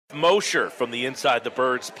Mosher from the Inside the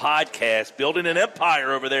Birds podcast, building an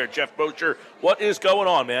empire over there. Geoff Mosher, what is going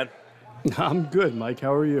on, man? I'm good, Mike.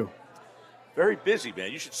 How are you? Very busy,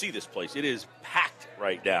 man. You should see this place. It is packed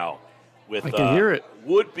right now with I can hear it.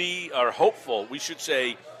 Would-be or hopeful, we should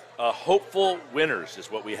say hopeful winners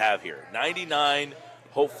is what we have here. 99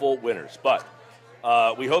 hopeful winners. But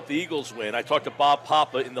we hope the Eagles win. I talked to Bob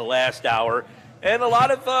Papa in the last hour, and a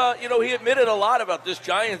lot of, he admitted a lot about this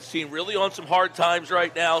Giants team really on some hard times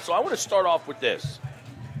right now. So I want to start off with this.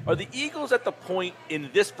 Are the Eagles at the point in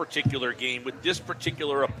this particular game with this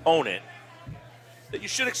particular opponent that you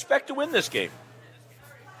should expect to win this game?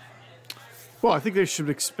 Well, I think they should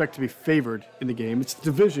expect to be favored in the game. It's a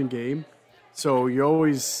division game, so you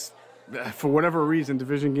always, for whatever reason,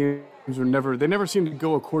 division games never seem to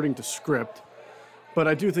go according to script. But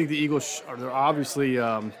I do think the Eagles they're obviously,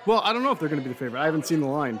 I don't know if they're going to be the favorite. I haven't seen the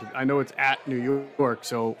line. I know it's at New York,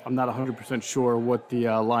 so I'm not 100% sure what the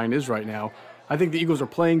line is right now. I think the Eagles are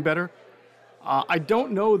playing better. I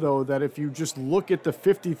don't know, though, that if you just look at the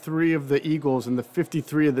 53 of the Eagles and the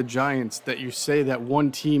 53 of the Giants, that you say that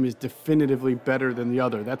one team is definitively better than the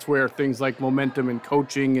other. That's where things like momentum and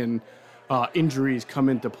coaching and injuries come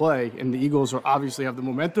into play. And the Eagles obviously have the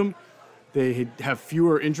momentum. They have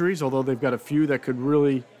fewer injuries, although they've got a few that could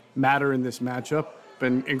really matter in this matchup.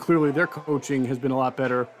 And clearly their coaching has been a lot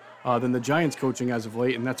better than the Giants' coaching as of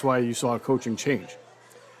late, and that's why you saw a coaching change.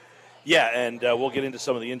 Yeah, and we'll get into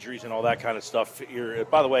some of the injuries and all that kind of stuff here.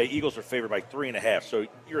 By the way, Eagles are favored by 3.5, so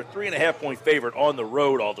you're a 3.5-point favorite on the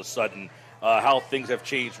road all of a sudden. How things have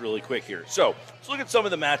changed really quick here. So let's look at some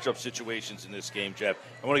of the matchup situations in this game, Geoff.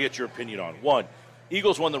 I want to get your opinion on. One,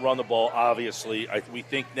 Eagles won the run the ball, obviously. We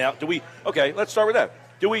think now, okay, let's start with that.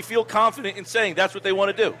 Do we feel confident in saying that's what they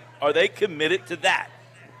want to do? Are they committed to that?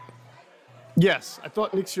 Yes. I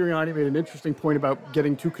thought Nick Sirianni made an interesting point about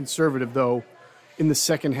getting too conservative, though, in the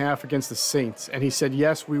second half against the Saints. And he said,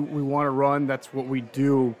 yes, we want to run. That's what we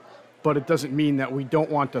do. But it doesn't mean that we don't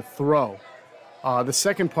want to throw. The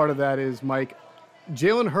second part of that is, Mike,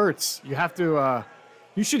 Jalen Hurts, you have to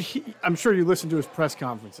I'm sure you listen to his press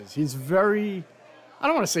conferences. He's very, I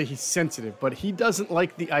don't want to say he's sensitive, but he doesn't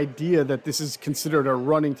like the idea that this is considered a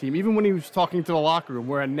running team. Even when he was talking to the locker room,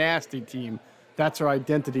 we're a nasty team. That's our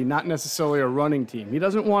identity, not necessarily a running team. He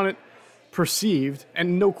doesn't want it perceived,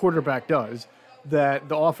 and no quarterback does, that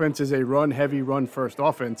the offense is a run-heavy, run-first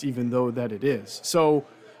offense, even though that it is. So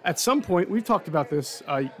at some point, we've talked about this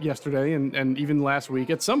yesterday and even last week,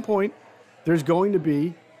 at some point there's going to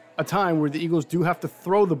be a time where the Eagles do have to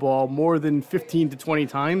throw the ball more than 15 to 20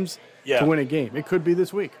 times to win a game. It could be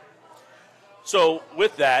this week. So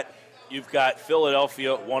with that, you've got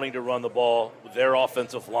Philadelphia wanting to run the ball with their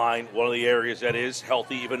offensive line, one of the areas that is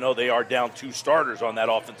healthy, even though they are down two starters on that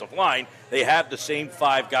offensive line. They have the same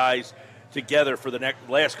five guys together for the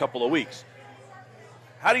last couple of weeks.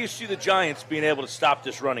 How do you see the Giants being able to stop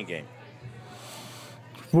this running game?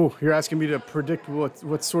 Ooh, you're asking me to predict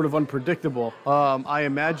what's sort of unpredictable. I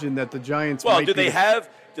imagine that the Giants. Well, do they have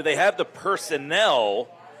the personnel?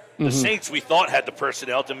 The Saints, we thought, had the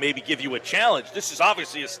personnel to maybe give you a challenge. This is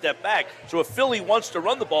obviously a step back. So if Philly wants to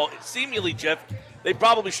run the ball, seemingly, Geoff, they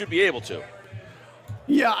probably should be able to.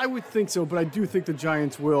 Yeah, I would think so, but I do think the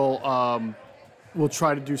Giants will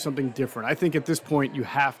try to do something different. I think at this point you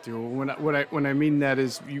have to. When I mean that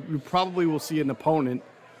is you probably will see an opponent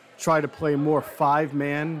try to play more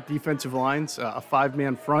five-man defensive lines, a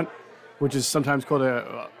five-man front, which is sometimes called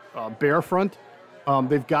a bear front.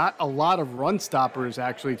 They've got a lot of run stoppers,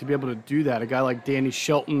 actually, to be able to do that. A guy like Danny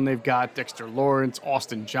Shelton, they've got Dexter Lawrence,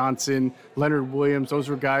 Austin Johnson, Leonard Williams. Those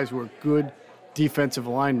are guys who are good defensive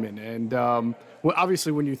linemen. And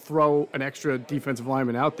obviously when you throw an extra defensive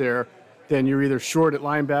lineman out there, then you're either short at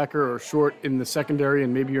linebacker or short in the secondary,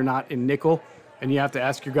 and maybe you're not in nickel, and you have to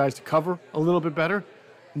ask your guys to cover a little bit better.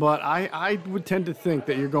 But I would tend to think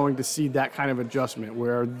that you're going to see that kind of adjustment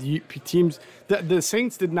where the teams, the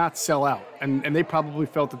Saints did not sell out, and they probably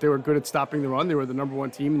felt that they were good at stopping the run. They were the number one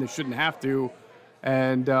team, and they shouldn't have to.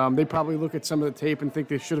 And they probably look at some of the tape and think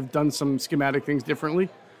they should have done some schematic things differently.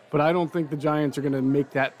 But I don't think the Giants are going to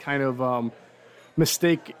make that kind of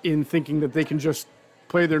mistake in thinking that they can just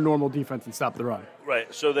play their normal defense and stop the run.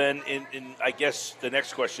 Right. So then, I guess the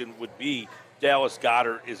next question would be, Dallas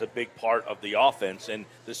Goedert is a big part of the offense, and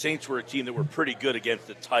the Saints were a team that were pretty good against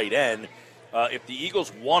the tight end. If the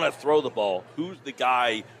Eagles want to throw the ball, who's the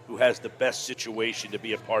guy who has the best situation to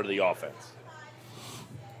be a part of the offense?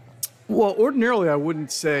 Well, ordinarily I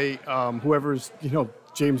wouldn't say whoever's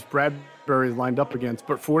James Bradbury lined up against,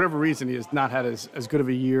 but for whatever reason he has not had as good of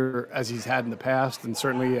a year as he's had in the past, and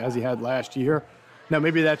certainly as he had last year. Now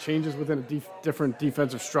maybe that changes within a different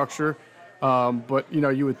defensive structure. But,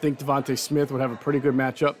 you would think Devontae Smith would have a pretty good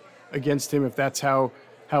matchup against him if that's how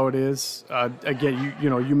it is. Again,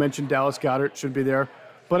 you mentioned Dallas Goedert should be there.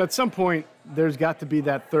 But at some point, there's got to be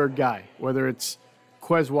that third guy, whether it's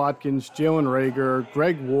Quez Watkins, Jalen Reagor,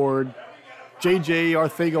 Greg Ward, J.J.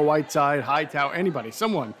 Arcega-Whiteside, Hightower, anybody,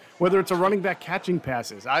 someone, whether it's a running back catching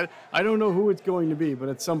passes. I don't know who it's going to be, but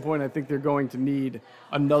at some point I think they're going to need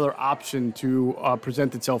another option to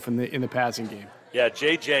present itself in the passing game. Yeah,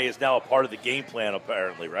 J.J. is now a part of the game plan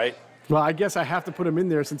apparently, right? Well, I guess I have to put him in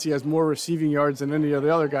there since he has more receiving yards than any of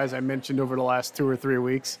the other guys I mentioned over the last 2 or 3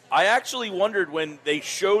 weeks. I actually wondered when they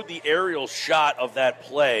showed the aerial shot of that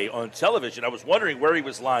play on television, I was wondering where he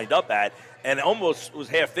was lined up at, and almost was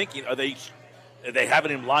half thinking, are they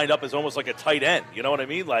having him lined up as almost like a tight end? You know what I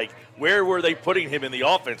mean? Like, where were they putting him in the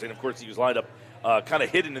offense? And, of course, he was lined up kind of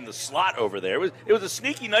hidden in the slot over there. It was a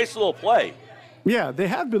sneaky, nice little play. Yeah, they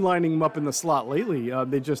have been lining him up in the slot lately.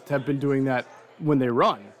 They just have been doing that when they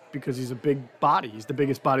run because he's a big body. He's the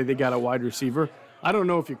biggest body they got at wide receiver. I don't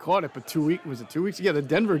know if you caught it, but 2 weeks, was it 2 weeks? Yeah, the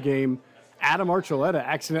Denver game, Adam Archuleta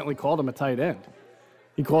accidentally called him a tight end.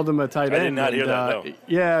 He called him a tight end. I did not hear that, no.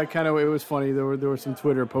 Yeah, kind of, it was funny. There was some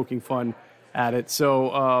Twitter poking fun at it.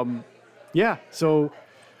 So, so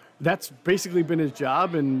that's basically been his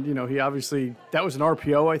job. And, he obviously, that was an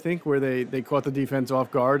RPO, I think, where they caught the defense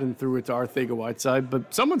off guard and threw it to Arcega-Whiteside.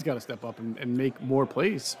 But someone's got to step up and make more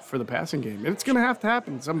plays for the passing game. And it's going to have to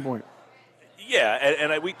happen at some point. Yeah,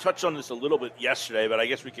 and we touched on this a little bit yesterday, but I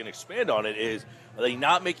guess we can expand on it. Are they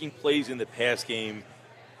not making plays in the pass game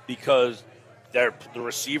because the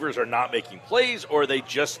receivers are not making plays, or are they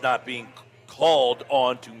just not being called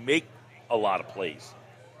on to make a lot of plays?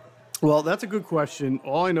 Well, that's a good question.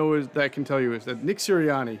 All I know that I can tell you is that Nick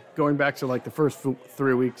Sirianni, going back to like the first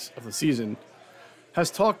 3 weeks of the season, has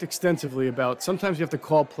talked extensively about sometimes you have to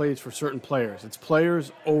call plays for certain players. It's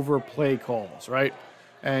players over play calls, right?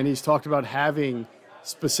 And he's talked about having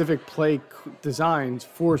specific play designs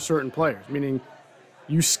for certain players, meaning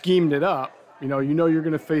you schemed it up. You know you're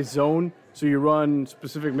going to face zone, so you run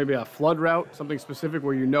specific, maybe a flood route, something specific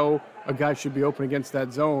where a guy should be open against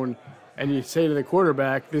that zone. And you say to the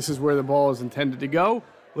quarterback, this is where the ball is intended to go,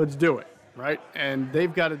 let's do it, right? And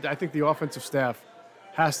they've got to, I think the offensive staff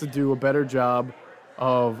has to do a better job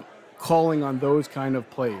of calling on those kind of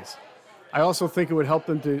plays. I also think it would help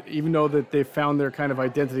them to, even though that they've found their kind of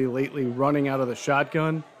identity lately running out of the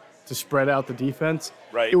shotgun to spread out the defense,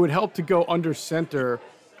 right. It would help to go under center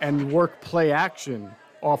and work play action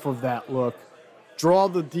off of that look, draw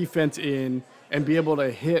the defense in, and be able to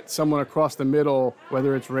hit someone across the middle,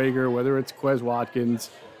 whether it's Reagor, whether it's Quez Watkins,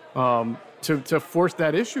 to force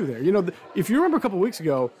that issue there. If you remember a couple weeks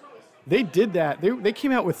ago, they did that. They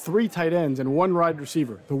came out with 3 tight ends and 1 wide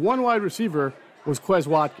receiver. The 1 wide receiver was Quez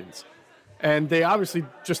Watkins. And they obviously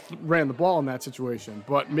just ran the ball in that situation.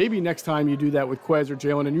 But maybe next time you do that with Quez or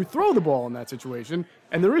Jalen and you throw the ball in that situation,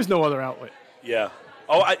 and there is no other outlet. Yeah.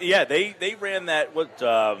 Oh, they ran that,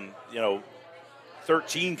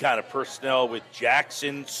 13 kind of personnel with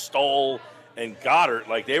Jackson, Stoll, and Goddard.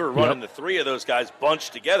 Like, they were running the 3 of those guys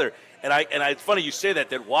bunched together. And it's funny you say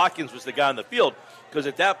that Watkins was the guy on the field, because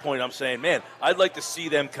at that point I'm saying, man, I'd like to see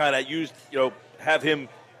them kind of have him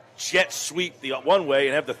jet sweep the one way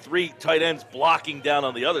and have the 3 tight ends blocking down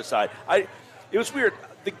on the other side. It was weird.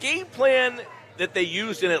 The game plan that they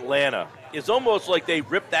used in Atlanta is almost like they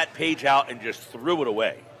ripped that page out and just threw it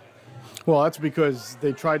away. Well, that's because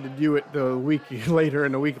they tried to do it the week later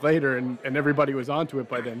and a week later, and everybody was onto it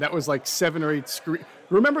by then. That was like 7 or 8 screen.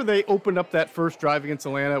 Remember they opened up that first drive against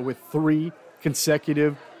Atlanta with 3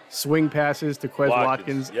 consecutive swing passes to Quez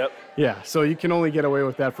Watkins. Yep. Yeah, so you can only get away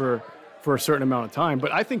with that for a certain amount of time.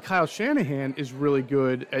 But I think Kyle Shanahan is really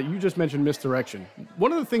good at, you just mentioned misdirection.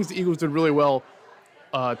 One of the things the Eagles did really well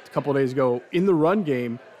a couple of days ago in the run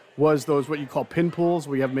game was those what you call pin pulls,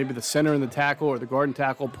 where you have maybe the center and the tackle or the guard and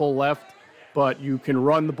tackle pull left, but you can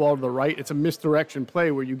run the ball to the right. It's a misdirection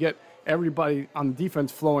play where you get everybody on the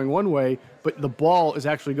defense flowing one way, but the ball is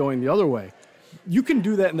actually going the other way. You can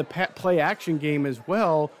do that in the play action game as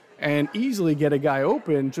well and easily get a guy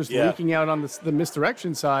open just leaking out on the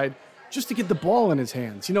misdirection side just to get the ball in his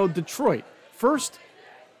hands. Detroit, first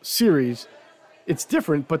series, it's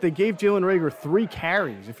different, but they gave Jalen Reagor 3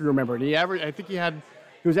 carries, if you remember. And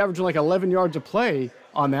he was averaging like 11 yards a play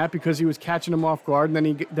on that because he was catching him off guard,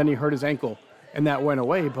 and then he hurt his ankle, and that went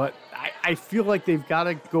away. But I feel like they've got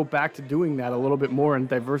to go back to doing that a little bit more and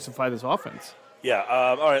diversify this offense. Yeah.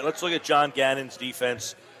 All right, let's look at John Gannon's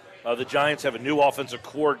defense. The Giants have a new offensive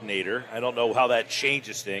coordinator. I don't know how that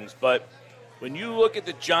changes things, but when you look at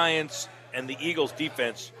the Giants and the Eagles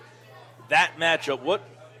defense, that matchup, what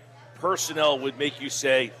personnel would make you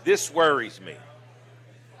say, this worries me?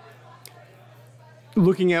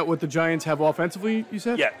 Looking at what the Giants have offensively, you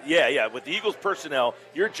said? Yeah. With the Eagles personnel,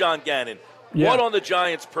 you're John Gannon. Yeah. What on the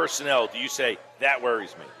Giants personnel do you say, that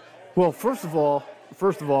worries me? Well, first of all,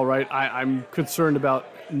 right, I'm concerned about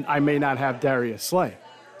I may not have Darius Slay.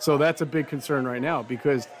 So that's a big concern right now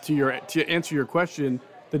because to answer your question,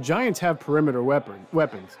 the Giants have perimeter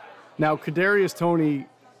weapons. Now, Kadarius Toney,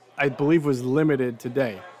 I believe, was limited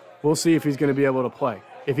today. We'll see if he's going to be able to play.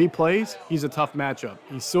 If he plays, he's a tough matchup.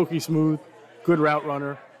 He's silky smooth, good route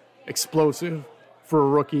runner, explosive for a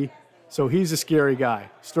rookie. So he's a scary guy.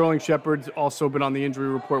 Sterling Shepard's also been on the injury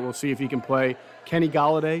report. We'll see if he can play. Kenny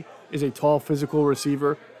Golladay is a tall, physical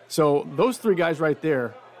receiver. So those three guys right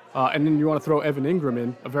there, and then you want to throw Evan Ingram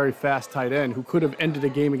in, a very fast tight end who could have ended a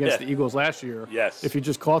game against the Eagles last year if he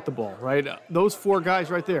just caught the ball, right? Those four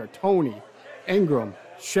guys right there, Toney, Ingram,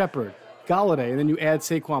 Shepard, Golladay, and then you add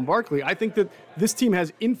Saquon Barkley. I think that this team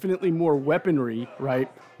has infinitely more weaponry, right,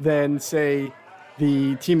 than, say,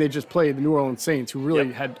 the team they just played, the New Orleans Saints, who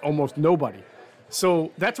really had almost nobody.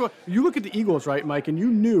 So that's what you look at the Eagles, right, Mike, and you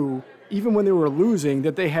knew even when they were losing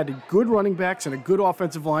that they had good running backs and a good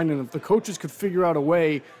offensive line, and if the coaches could figure out a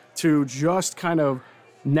way to just kind of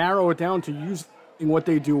narrow it down to using what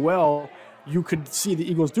they do well, you could see the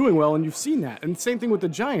Eagles doing well, and you've seen that. And same thing with the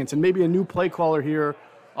Giants, and maybe a new play caller here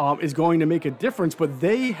is going to make a difference, but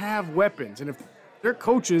they have weapons, and if their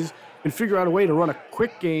coaches can figure out a way to run a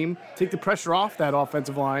quick game, take the pressure off that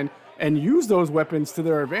offensive line, and use those weapons to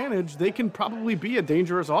their advantage, they can probably be a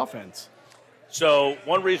dangerous offense. So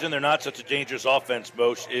one reason they're not such a dangerous offense,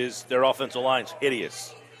 Moshe, is their offensive line's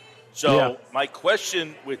hideous. So my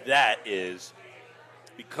question with that is,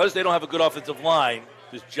 because they don't have a good offensive line,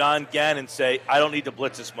 does John Gannon say, I don't need to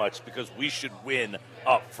blitz as much because we should win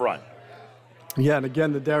up front? Yeah, and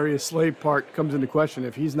again, the Darius Slay part comes into question.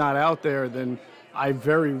 If he's not out there, then I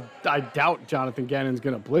doubt Jonathan Gannon's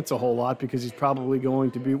going to blitz a whole lot because he's probably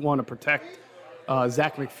going to want to protect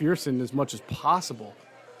Zach McPherson as much as possible.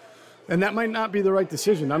 And that might not be the right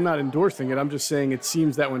decision. I'm not endorsing it. I'm just saying it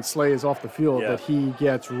seems that when Slay is off the field that he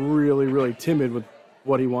gets really, really timid with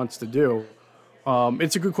what he wants to do.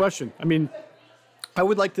 It's a good question. I mean, I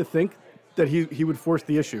would like to think that he would force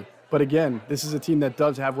the issue. But again, this is a team that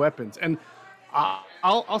does have weapons. And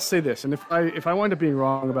I'll say this, and if I wind up being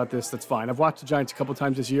wrong about this, that's fine. I've watched the Giants a couple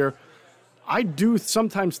times this year. I do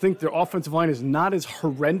sometimes think their offensive line is not as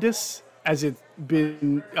horrendous as it's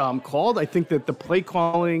been called. I think that the play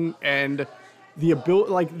calling and the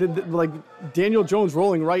ability, like Daniel Jones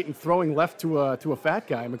rolling right and throwing left to a fat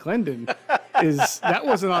guy, McClendon, that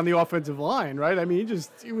wasn't on the offensive line, right? I mean,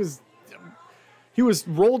 he was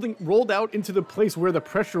rolled out into the place where the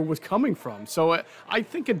pressure was coming from. So I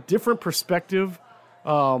think a different perspective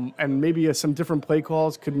and maybe some different play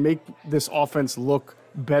calls could make this offense look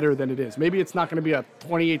better than it is. Maybe it's not going to be a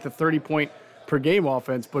 28 to 30 point per game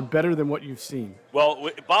offense, but better than what you've seen. Well,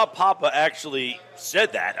 Bob Papa actually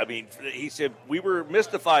said that. I mean, he said, we were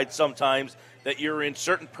mystified sometimes that you're in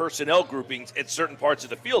certain personnel groupings at certain parts of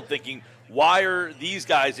the field thinking, why are these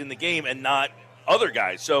guys in the game and not other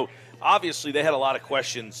guys? So obviously they had a lot of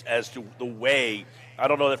questions as to the way. I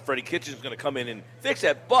don't know that Freddie Kitchens is going to come in and fix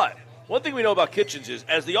that, but one thing we know about Kitchens is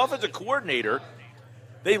as the offensive coordinator,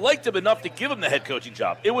 they liked him enough to give him the head coaching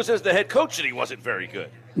job. It was as the head coach that he wasn't very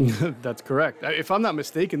good. That's correct. If I'm not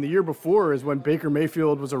mistaken, the year before is when Baker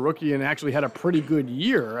Mayfield was a rookie and actually had a pretty good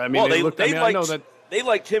year. I mean, they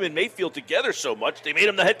liked him and Mayfield together so much, they made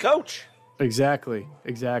him the head coach. Exactly.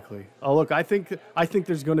 Oh, look, I think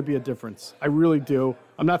there's going to be a difference. I really do.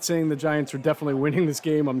 I'm not saying the Giants are definitely winning this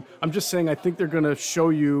game. I'm just saying I think they're going to show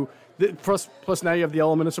you. Plus, now you have the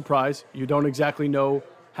element of surprise. You don't exactly know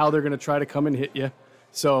how they're going to try to come and hit you.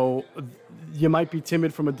 So you might be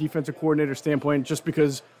timid from a defensive coordinator standpoint just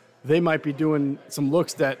because they might be doing some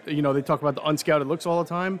looks that, they talk about the unscouted looks all the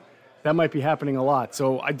time. That might be happening a lot.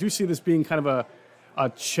 So I do see this being kind of a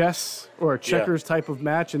chess or a checkers type of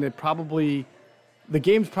match, and the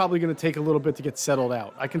game's probably going to take a little bit to get settled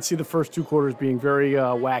out. I can see the first two quarters being very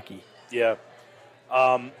wacky. Yeah.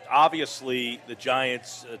 Obviously, the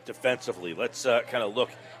Giants defensively, let's kind of look.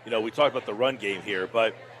 We talked about the run game here,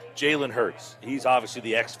 but Jalen Hurts, he's obviously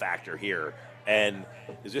the X factor here. And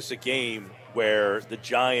is this a game where the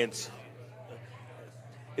Giants,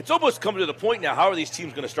 it's almost come to the point now, how are these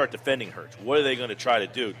teams going to start defending Hurts? What are they going to try to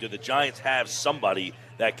do? Do the Giants have somebody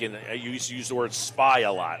that can, you used to use the word spy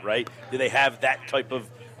a lot, right? Do they have that type of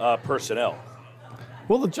personnel?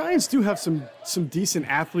 Well, the Giants do have some decent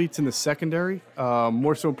athletes in the secondary,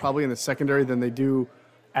 more so probably in the secondary than they do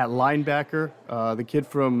At linebacker, the kid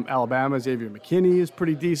from Alabama, Xavier McKinney, is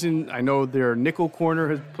pretty decent. I know their nickel corner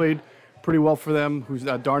has played pretty well for them, who's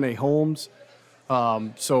Darnay Holmes.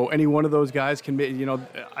 So any one of those guys can make,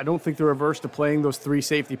 I don't think they're averse to playing those 3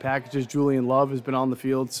 safety packages. Julian Love has been on the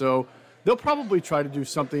field, so they'll probably try to do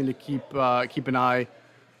something to keep an eye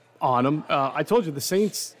on them. I told you, the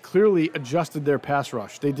Saints clearly adjusted their pass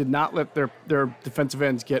rush. They did not let their defensive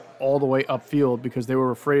ends get all the way upfield because they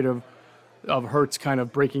were afraid of Hurts kind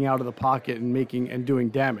of breaking out of the pocket and doing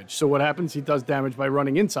damage. So what happens? He does damage by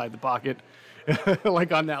running inside the pocket,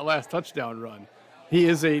 like on that last touchdown run. He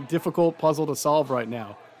is a difficult puzzle to solve right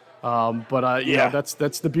now. But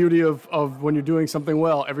that's the beauty of when you're doing something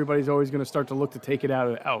well. Everybody's always going to start to look to take it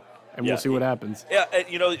out, and we'll see what happens. Yeah, and,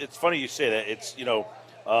 it's funny you say that. It's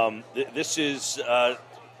this is.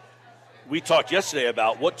 We talked yesterday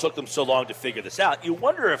about what took them so long to figure this out. You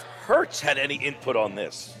wonder if Hurts had any input on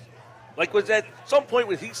this. Like, was at some point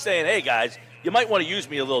was he saying, "Hey guys, you might want to use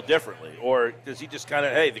me a little differently," or does he just kind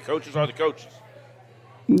of, "Hey, the coaches are the coaches"?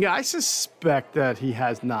 Yeah, I suspect that he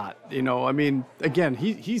has not. Again,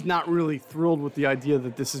 he's not really thrilled with the idea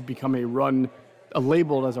that this has become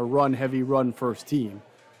labeled as a run-heavy, run-first team.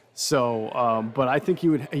 So, but I think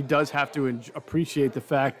he does have to appreciate the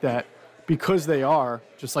fact that because they are,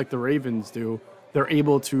 just like the Ravens do, they're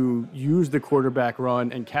able to use the quarterback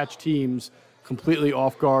run and catch teams completely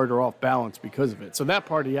off guard or off balance because of it. So that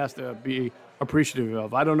part he has to be appreciative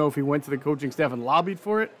of. I don't know if he went to the coaching staff and lobbied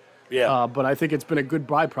for it. Yeah, but I think it's been a good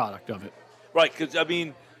byproduct of it. Right, because,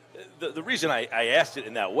 the reason I asked it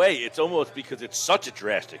in that way, it's almost because it's such a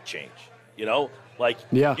drastic change, You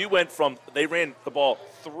went from they ran the ball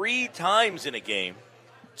 3 times in a game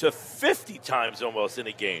to 50 times almost in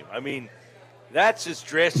a game. That's as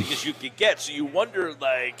drastic as you could get. So you wonder,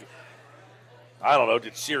 I don't know,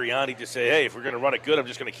 did Sirianni just say, hey, if we're going to run it good, I'm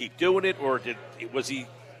just going to keep doing it? Or did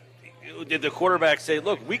the quarterback say,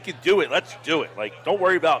 look, we can do it, let's do it. Don't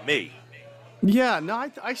worry about me. Yeah, no,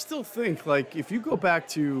 I still think, if you go back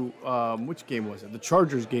to, which game was it? The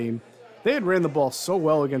Chargers game. They had ran the ball so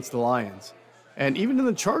well against the Lions. And even in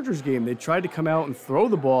the Chargers game, they tried to come out and throw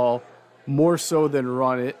the ball more so than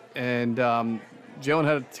run it. And Jalen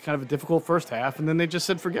had kind of a difficult first half, and then they just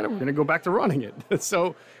said, forget it, we're going to go back to running it.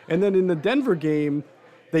 And then in the Denver game,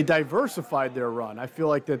 they diversified their run. I feel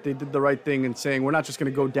like that they did the right thing in saying we're not just going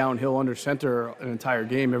to go downhill under center an entire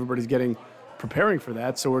game. Everybody's preparing for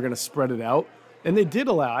that, so we're going to spread it out. And they did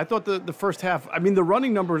allow. I thought the first half, the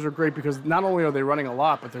running numbers are great because not only are they running a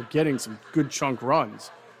lot, but they're getting some good chunk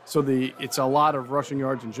runs. So it's a lot of rushing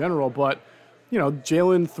yards in general. But,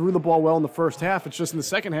 Jalen threw the ball well in the first half. It's just in the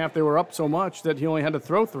second half they were up so much that he only had to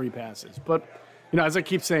throw 3 passes. But, as I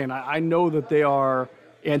keep saying, I know that they are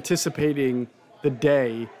anticipating the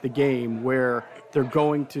game where they're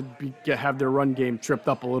going to have their run game tripped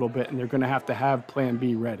up a little bit, and they're going to have Plan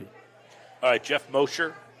B ready. All right, Geoff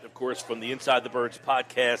Mosher, of course, from the Inside the Birds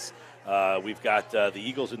podcast. We've got the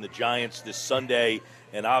Eagles and the Giants this Sunday,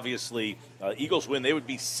 and obviously, Eagles win, they would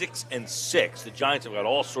be 6-6. The Giants have got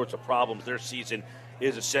all sorts of problems. Their season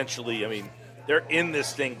is essentially, they're in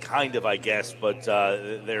this thing kind of, I guess, but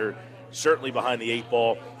they're certainly behind the 8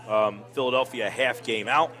 ball. Philadelphia a half game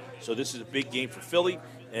out. So this is a big game for Philly,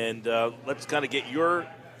 and let's kind of get your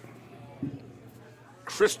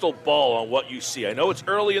crystal ball on what you see. I know it's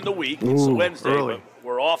early in the week. It's Wednesday, early. But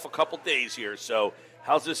we're off a couple days here. So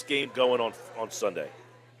how's this game going on Sunday?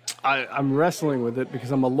 I'm wrestling with it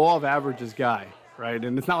because I'm a law of averages guy, right?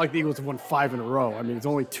 And it's not like the Eagles have won 5 in a row. It's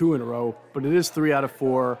only 2 in a row, but it is 3 out of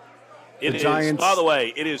 4. It is, Giants, by the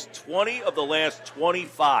way, it is 20 of the last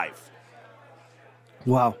 25.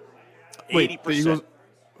 Wow. 80%.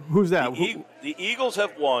 Who's that? The Eagles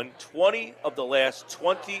have won 20 of the last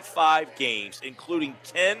 25 games, including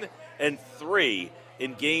 10-3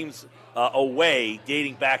 in games away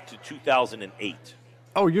dating back to 2008.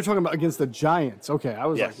 Oh, you're talking about against the Giants. Okay, I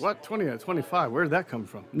was like, what, 20 out of 25? Where did that come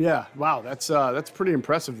from? Yeah, wow, that's pretty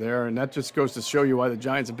impressive there, and that just goes to show you why the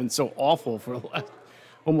Giants have been so awful for the last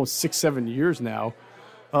almost 6-7 years now.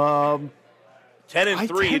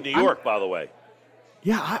 10-3 in New York, by the way.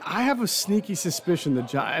 Yeah, I have a sneaky suspicion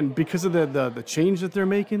and because of the change that they're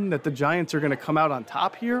making, that the Giants are going to come out on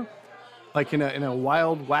top here, like in a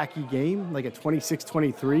wild, wacky game, like a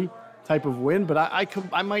 26-23 type of win. But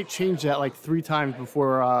I might change that like 3 times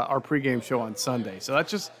before our pregame show on Sunday. So that's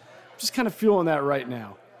just kind of feeling that right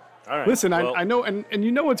now. All right. Listen, well, I know, and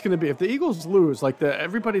you know what's going to be. If the Eagles lose,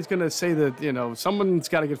 everybody's going to say that, someone's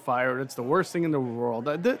got to get fired. It's the worst thing in the world.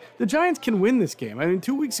 The Giants can win this game.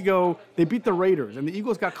 2 weeks ago, they beat the Raiders, and the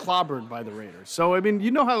Eagles got clobbered by the Raiders. So,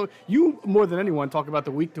 you know how you, more than anyone, talk about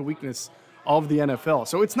the week-to-weakness of the NFL.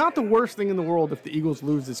 So it's not the worst thing in the world if the Eagles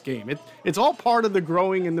lose this game. It's all part of the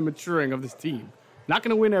growing and the maturing of this team. Not going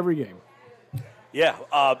to win every game. Yeah,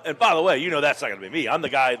 and by the way, you know that's not going to be me. I'm the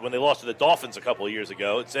guy when they lost to the Dolphins a couple of years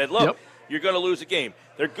ago and said, look, you're going to lose a game.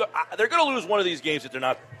 They're going to lose one of these games that they're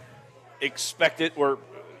not expected or,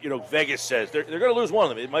 Vegas says. They're going to lose one of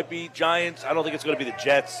them. It might be Giants. I don't think it's going to be the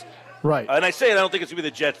Jets. Right. And I say it, I don't think it's going to be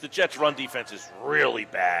the Jets. The Jets' run defense is really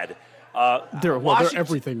bad. Their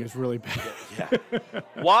everything is really bad. Yeah.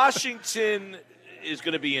 Washington is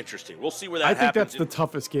going to be interesting. We'll see where that happens. I think that's the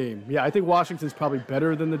toughest game. Yeah, I think Washington's probably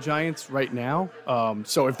better than the Giants right now.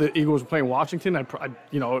 So if the Eagles were playing Washington,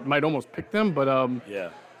 it might almost pick them. But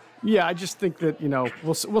yeah, I just think that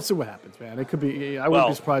we'll see what happens, man. It could be. I wouldn't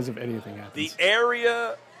be surprised if anything happens. The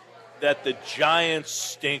area that the Giants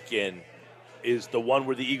stink in is the one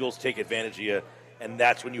where the Eagles take advantage of you, and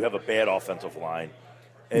that's when you have a bad offensive line.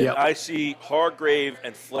 And I see Hargrave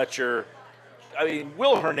and Fletcher. I mean,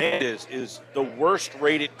 Will Hernandez is the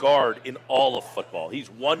worst-rated guard in all of football. He's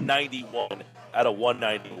 191 out of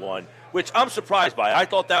 191, which I'm surprised by. I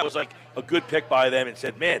thought that was like a good pick by them and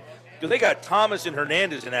said, man, because they got Thomas and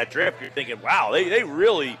Hernandez in that draft. You're thinking, wow, they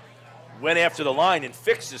really went after the line and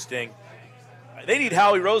fixed this thing. They need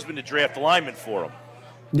Howie Roseman to draft a lineman for them.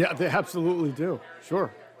 Yeah, they absolutely do.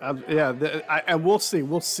 Sure. And we'll see.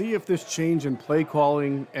 We'll see if this change in play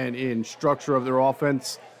calling and in structure of their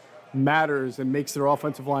offense matters and makes their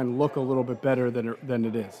offensive line look a little bit better than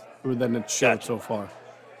it is, or than it's showed so far.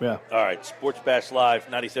 Yeah. All right, Sports Bash Live,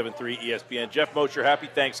 97.3 ESPN. Geoff Mosher, happy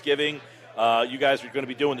Thanksgiving. You guys are going to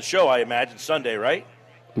be doing the show, I imagine, Sunday, right?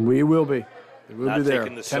 We will be. We'll be there.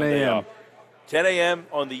 10 a.m. 10 a.m.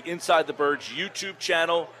 on the Inside the Birds YouTube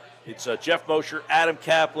channel. It's Geoff Mosher, Adam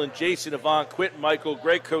Kaplan, Jason Avant, Quentin Michael,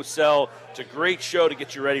 Greg Cosell. It's a great show to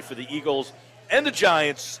get you ready for the Eagles and the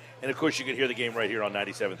Giants. And, of course, you can hear the game right here on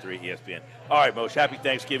 97.3 ESPN. All right, Moshe, happy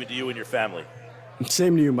Thanksgiving to you and your family.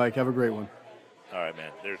 Same to you, Mike. Have a great one. All right,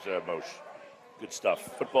 man. There's Moshe. Good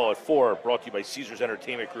stuff. Football at 4, brought to you by Caesars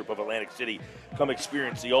Entertainment Group of Atlantic City. Come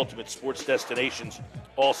experience the ultimate sports destinations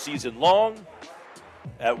all season long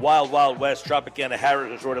at Wild Wild West, Tropicana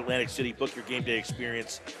Harrah's Resort, Atlantic City. Book your game day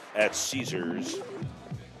experience at Caesars.com.